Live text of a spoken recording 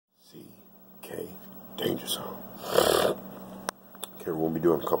Okay, danger zone. Okay, we'll be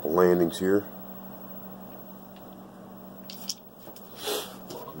doing a couple landings here.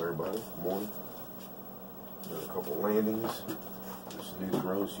 Welcome everybody, good morning. Doing a couple landings. This is new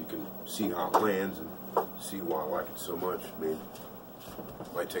throw so you can see how it lands and see why I like it so much. I mean,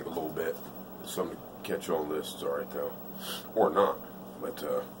 it might take a little bit. Something to catch on this, it's alright though. Or not, but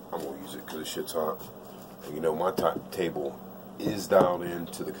I'm going to use it because this shit's hot. And you know, my table is dialed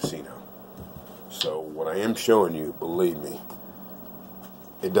into the casino. So what I am showing you, believe me,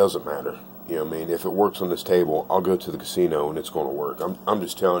 it doesn't matter. You know what I mean? If it works on this table, I'll go to the casino and it's going to work. I'm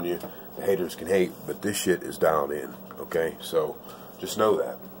just telling you, the haters can hate, but this shit is dialed in. Okay? So just know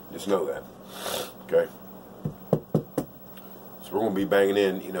that. Just know that. Okay? So we're going to be banging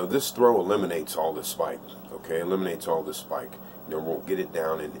in. You know, this throw eliminates all this spike. Okay? Eliminates all this spike. You know, we'll get it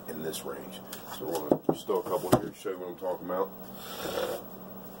down in this range. So we're going to still a couple here to show you what I'm talking about.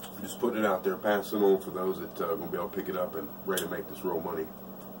 Just putting it out there, passing it on for those that are going to be able to pick it up and ready to make this real money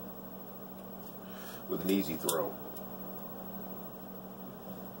with an easy throw.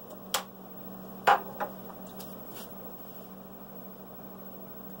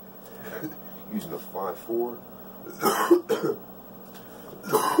 Using a 5-4.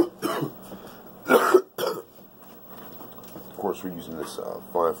 Of course, we're using this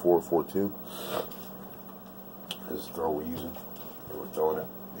 5-4-4-2. This is the throw we're using. And we're throwing it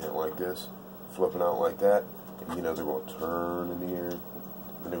like this, flipping out like that, and you know they're going to turn in the air,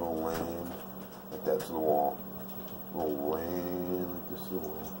 and they're going to land like that to the wall. They're going to land like this to the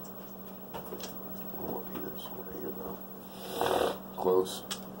wall. Oh, up here, sort of here though. Close.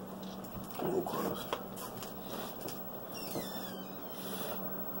 A little close.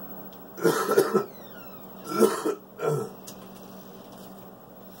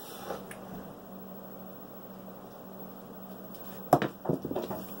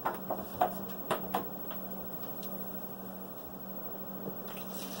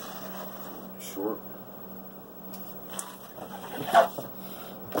 Short.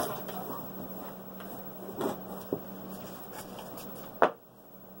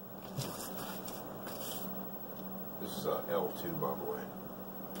 This is L2, by the way.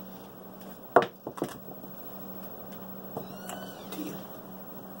 Damn.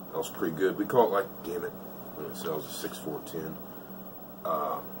 That was pretty good. We call it like, damn it. It sells a 6-4-10.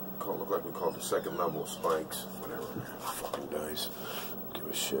 Look like we called the second level of spikes. Whatever. Fucking dice. Give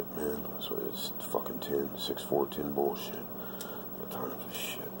a shit, man. That's what it is. Fucking 10. 6-4-10 bullshit. No time for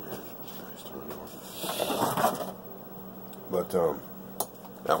shit, man. Nice turn on. But,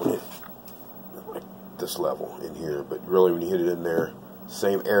 that one hit like this level in here. But really, when you hit it in there,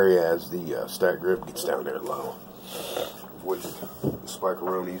 same area as the stack grip gets down there low. Avoid the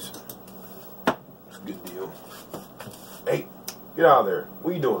spikeronies. It's a good deal. Hey, get out of there.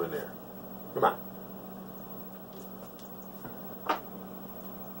 What are you doing in there? Come on.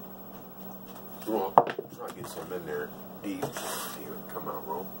 Well, try to get some in there deep. See it come out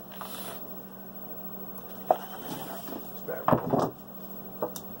wrong. It's bad wrong.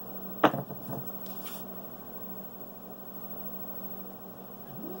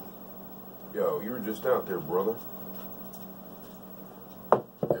 Yo, you were just out there, brother.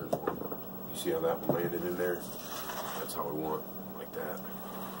 There's one. You see how that one landed in there? That's how we want, like that.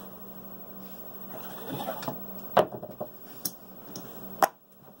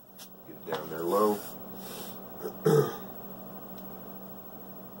 Get it down there low.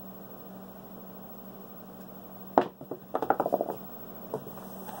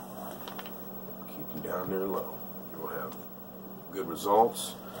 Keep them down there low. You'll have good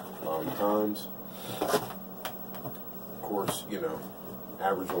results a lot of times. Of course, you know,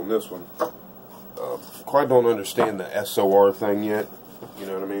 average on this one. Quite don't understand the SOR thing yet. You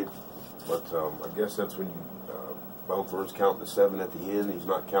know what I mean? But I guess that's when you Bouncer's counting the 7 at the end. He's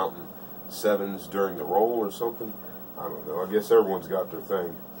not counting 7s during the roll or something. I don't know. I guess everyone's got their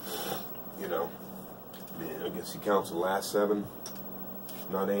thing. You know. I mean, I guess he counts the last 7,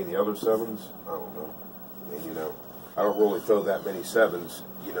 not any of the other 7s. I don't know. I mean, you know, I don't really throw that many 7s,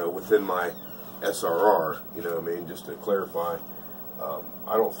 you know, within my SRR. You know what I mean? Just to clarify,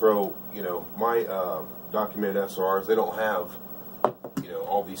 I don't throw, you know, my documented SRRs, they don't have, you know,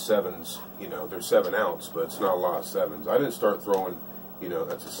 all these 7s, you know, they're 7 outs, but it's not a lot of 7s. I didn't start throwing, you know,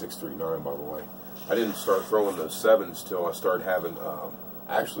 that's a 639, by the way. I didn't start throwing those 7s till I started having,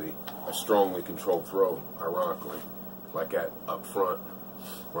 actually, a strongly controlled throw, ironically, like at up front,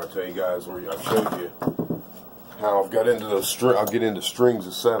 where I tell you guys, where I showed you how I've got into those, I'll get into strings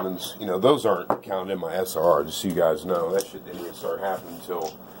of 7s. You know, those aren't counted in my SRR, just so you guys know. That shit didn't even start happening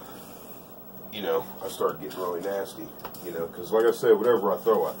until you know, I start getting really nasty, you know, because like I said, whatever I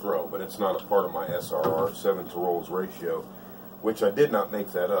throw, but it's not a part of my SRR 7 to rolls ratio, which I did not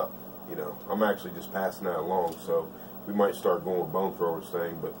make that up, you know. I'm actually just passing that along, so we might start going with bone throwers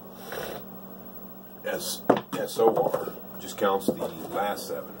thing, but SOR just counts the last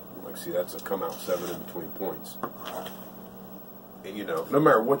 7. Like, see, that's a come out 7 in between points. And, you know, no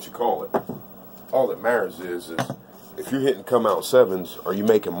matter what you call it, all that matters is if you're hitting come out 7s, are you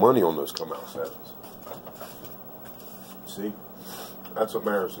making money on those come out 7s? See, that's what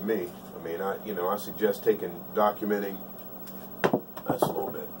matters to me. I mean, I suggest documenting. That's a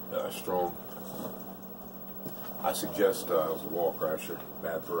little bit strong. I suggest it was a wall crasher,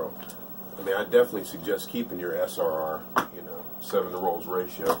 bad throw. I mean, I definitely suggest keeping your SRR, you know, 7 to rolls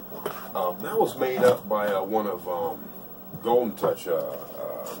ratio. That was made up by one of Golden Touch,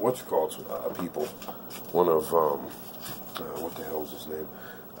 people. One of what the hell is his name?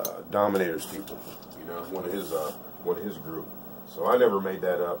 Dominator's people. You know, one of his group. So I never made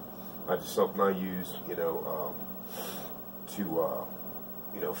that up. I just something I used, you know, to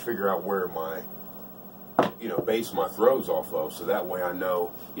you know, figure out where my, you know, base my throws off of, so that way I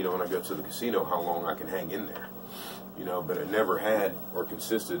know, you know, when I go to the casino how long I can hang in there. You know, but it never had or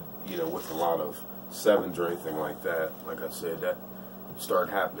consisted, you know, with a lot of 7s or anything like that. Like I said, that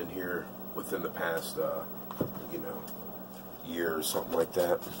started happening here within the past, you know, year or something like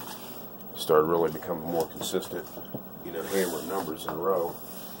that. Started really becoming more consistent, you know, hammering numbers in a row,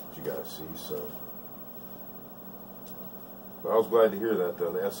 as you guys see, so. But I was glad to hear that,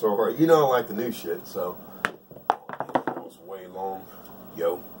 though. That's so hard. You know I like the new shit, so. That was way long.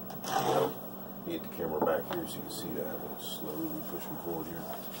 Yo. Need the camera back here so you can see that. I'm slowly pushing forward here.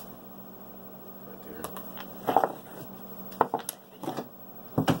 Right there.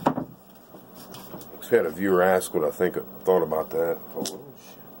 I had a viewer ask what I thought about that. Oh, shit.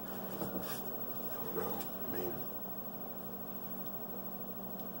 I don't know. I mean,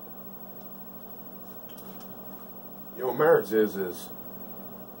 you know, what marriage is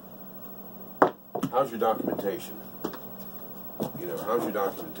how's your documentation? You know, how's your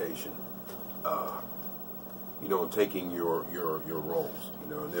documentation? You know, taking your rolls. You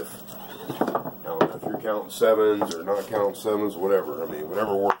know, and I don't know if you're counting 7s or not counting 7s, whatever. I mean,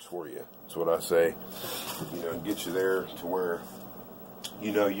 whatever works for you. That's what I say. You know, and get you there to where,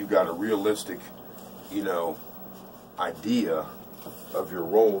 you know, you got a realistic, you know, idea of your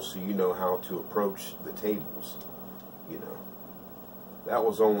rolls, so you know how to approach the tables. You know, that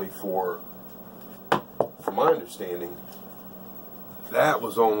was only from my understanding, that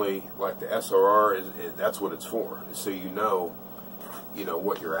was only like the SRR is that's what it's for, so you know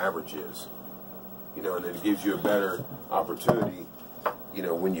what your average is, you know, and then it gives you a better opportunity, you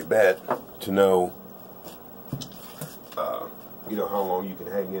know, when you bet to know, you know, how long you can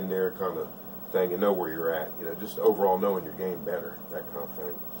hang in there, kind of thing, and know where you're at, you know, just overall knowing your game better, that kind of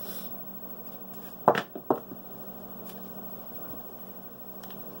thing.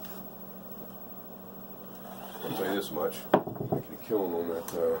 I'll tell you this much. Making a killing on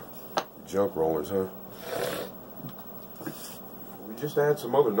that junk rollers, huh? We just add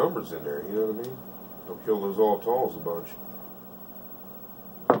some other numbers in there, you know what I mean? Don't kill those all talls a bunch.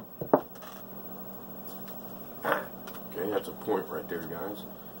 Okay, that's a point right there, guys.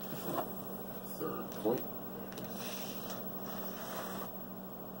 3rd point.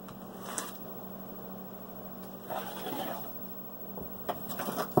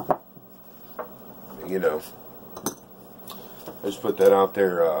 You know, I just put that out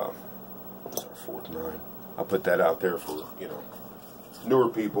there, it's our 4th 9. I put that out there for, you know, newer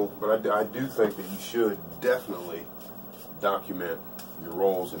people, but I do think that you should definitely document your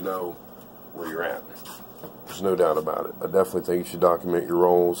rolls and know where you're at. There's no doubt about it. I definitely think you should document your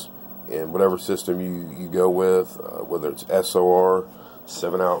rolls in whatever system you go with, whether it's SOR,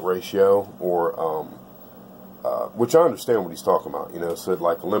 7-out ratio, or, which I understand what he's talking about, you know, so it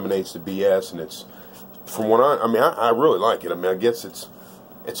like eliminates the BS, and it's, from what I really like it. I mean, I guess it's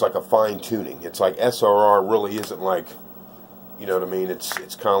like a fine tuning. It's like SRR really isn't like, you know what I mean? It's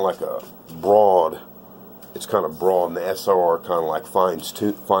kind of like a broad. It's kind of broad, and the SRR kind of like fine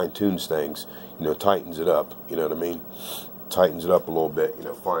tunes things. You know, tightens it up. You know what I mean? Tightens it up a little bit. You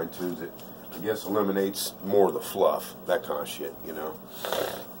know, fine tunes it. I guess eliminates more of the fluff, that kind of shit. You know.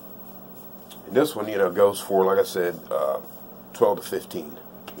 And this one, you know, goes for, like I said, 12 to 15.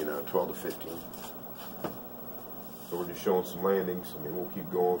 You know, 12 to 15. So we're just showing some landings. I mean, we'll keep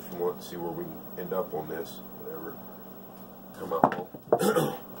going if you want to see where we can end up on this. Whatever. Come out.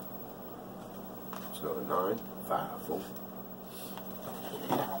 It's another 9. 5. 4.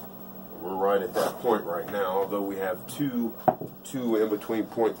 We're right at that point right now, although we have two in between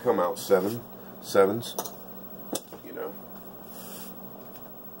point come out 7. sevens, you know.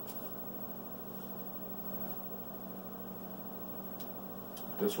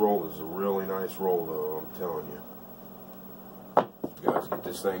 This roll is a really nice roll, though, I'm telling you. You guys get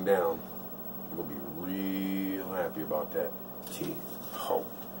this thing down, you're going to be real happy about that. 10 ho,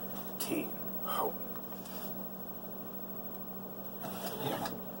 10 ho.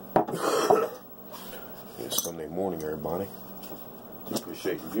 It's Sunday morning, everybody.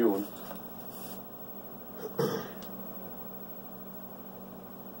 Appreciate you viewing.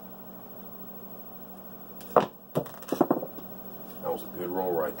 That was a good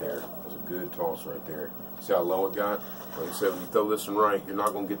roll right there. That was a good toss right there. See how low it got? Like I said, when you throw this one right, you're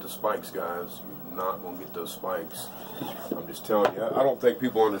not going to get the spikes, guys. You're not going to get those spikes. I'm just telling you, I don't think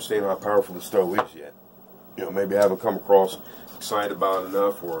people understand how powerful this throw is yet. You know, maybe I haven't come across excited about it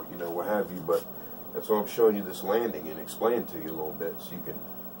enough, or, you know, what have you, but that's why I'm showing you this landing and explaining to you a little bit so you can,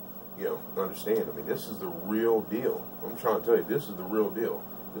 you know, understand. I mean, this is the real deal. I'm trying to tell you, this is the real deal.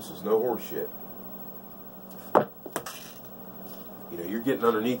 This is no horse shit. You know, you're getting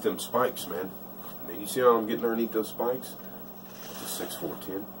underneath them spikes, man. I mean, you see how I'm getting underneath those spikes? That's a 6, 4,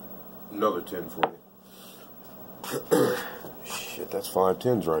 10. Another 10 for you. Shit, that's 5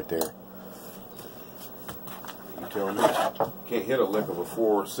 10s right there. You tell me. Can't hit a lick of a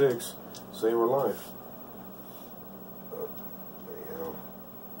 4 or 6. Save her life. Anyhow.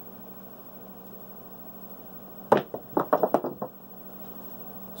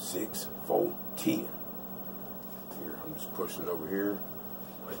 6, 4, 10. Here, I'm just pushing it over here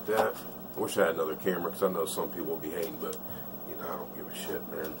like that. I wish I had another camera because I know some people will be hating, but you know, I don't give a shit,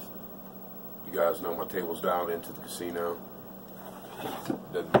 man. You guys know my table's dialed into the casino.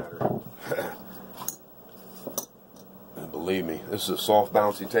 Doesn't matter. And believe me, this is a soft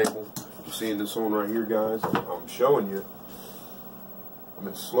bouncy table. You're seeing this one right here, guys. I'm showing you. I've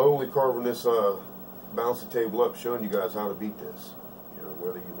been slowly carving this bouncy table up, showing you guys how to beat this. You know,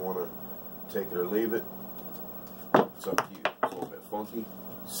 whether you want to take it or leave it, it's up to you. It's a little bit funky.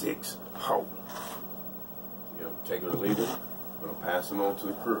 6 ho. You know, take it or leave it. I'm gonna pass it on to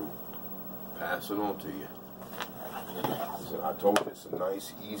the crew. Pass it on to you. So I told you it's a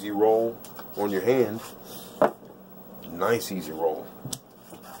nice, easy roll on your hand. Nice, easy roll.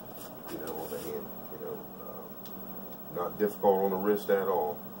 You know, on the hand. You know, not difficult on the wrist at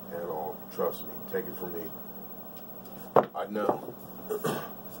all. At all. Trust me. Take it from me. I know.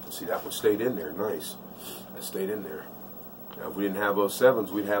 See, that one stayed in there. Nice. That stayed in there. Now, if we didn't have those 7s,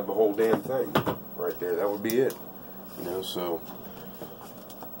 we'd have the whole damn thing right there. That would be it. You know, so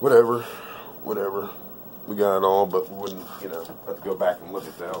whatever. We got it all, but we wouldn't, you know, have to go back and look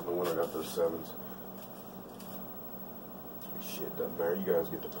at that. I don't know when I got those 7s. Shit, doesn't matter. You guys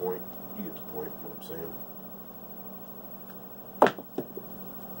get the point. You get the point, you know what I'm saying?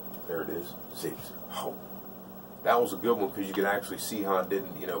 There it is. 6 ho. That was a good one because you could actually see how it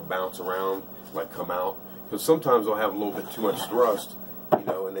didn't, you know, bounce around, like come out. Because sometimes they'll have a little bit too much thrust, you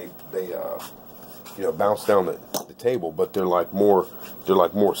know, and they you know, bounce down the table, but they're like more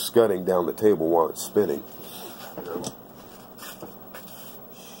scudding down the table while it's spinning. You know.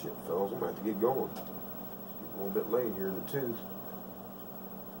 Shit, fellas, I'm gonna have to get going. It's getting a little bit late here in the tooth.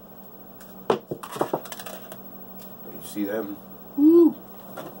 You see them? Woo!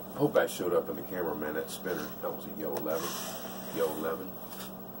 Hope that showed up in the camera, man. That spinner. That was a yo 11. Yo 11.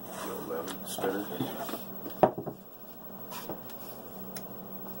 Yo 11 spinner.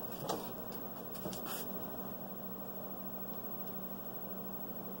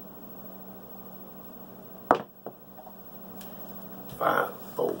 Five,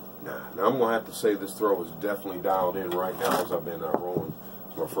 4, 9. Now I'm gonna have to say this throw is definitely dialed in right now as I've been rolling.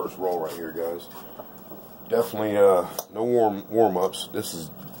 It's my first roll right here, guys. Definitely no warm ups. This is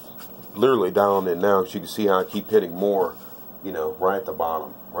literally dialing in now, because you can see how I keep hitting more, you know, right at the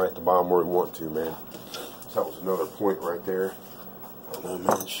bottom where we want to, man. So that was another point right there. I don't know,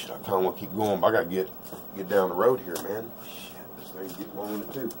 man. Shit, I kind of want to keep going, but I gotta get down the road here, man. Shit, this thing's getting long in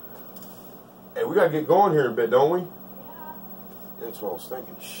it too. Hey, we gotta get going here in a bit, don't we? That's what I was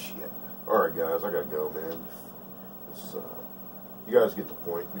thinking. Shit. Alright, guys, I gotta go, man. It's, you guys get the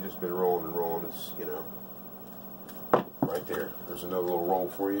point. We just been rolling and rolling. It's, you know, right there. There's another little roll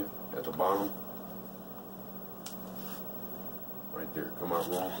for you at the bottom. Right there. Come out,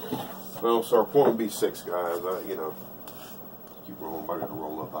 roll. Well, so our point will be 6, guys. You know, keep rolling. I gotta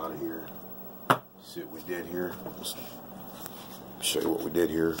roll up out of here. See what we did here. Just show you what we did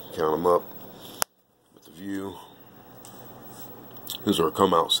here. Count them up with the view. These are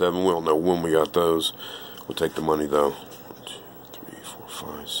come out 7. We don't know when we got those. We'll take the money though. 1, 2, 3, 4,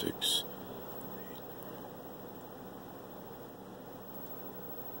 5, 6.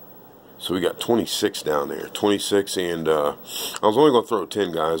 So we got 26 down there. 26, and I was only going to throw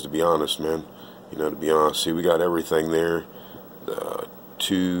 10, guys, to be honest, man. You know, to be honest. See, we got everything there.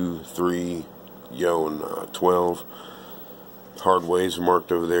 2, 3, yo, and 12. Hard waves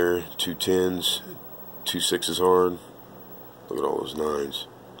marked over there. 2 10s. 2 6s hard. Look at all those 9s.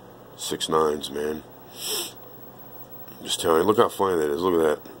 6 9s, man. Just telling you, look how fine that is. Look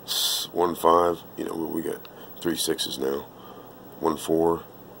at that. 1 5. You know, we got 3 6s now. 1 4.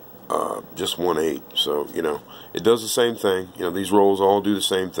 Just 1 8. So, you know, it does the same thing. You know, these rolls all do the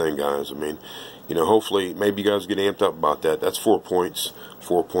same thing, guys. I mean, you know, hopefully, maybe you guys get amped up about that. That's 4 points.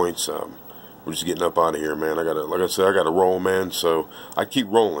 4 points. We're just getting up out of here, man. I gotta, like I said, I gotta roll, man. So I keep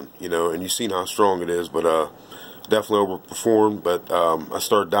rolling, you know, and you've seen how strong it is, but definitely overperformed. But I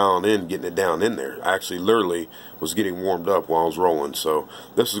started dialing in, getting it down in there. I actually literally was getting warmed up while I was rolling. So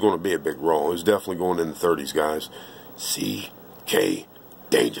this is going to be a big roll. It's definitely going in the 30s, guys. CK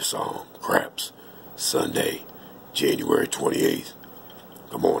Danger Song Craps, Sunday, January 28th.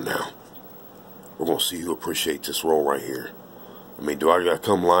 Come on now. We're going to see who appreciates this roll right here. I mean, do I got to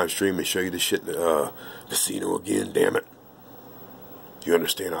come live stream and show you this shit in the casino again? Damn it. Do you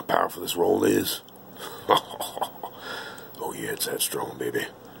understand how powerful this roll is? Oh, yeah, it's that strong, baby.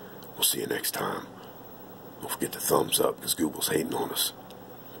 We'll see you next time. Don't forget the thumbs up, because Google's hating on us.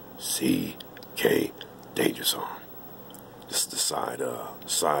 CK Danger Song. This is the side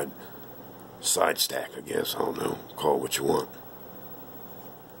stack, I guess. I don't know. Call it what you want.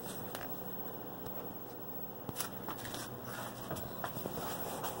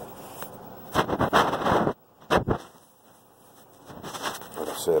 Like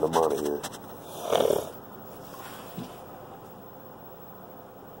I said, I'm out of here.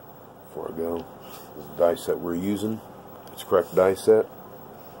 Before I go, this is the dice set we're using. It's correct dice set.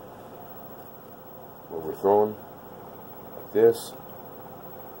 What we're throwing. Like this.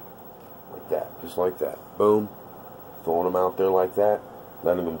 Like that. Just like that. Boom. Throwing them out there like that.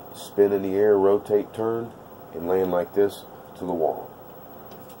 Letting them spin in the air, rotate, turn, and land like this to the wall.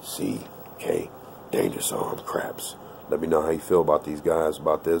 CK Danger Song Craps. Let me know how you feel about these guys,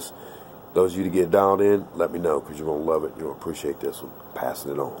 about this. Those of you to get dialed in, let me know, because you're going to love it. You're going to appreciate this one.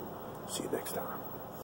 Passing it on. See you next time.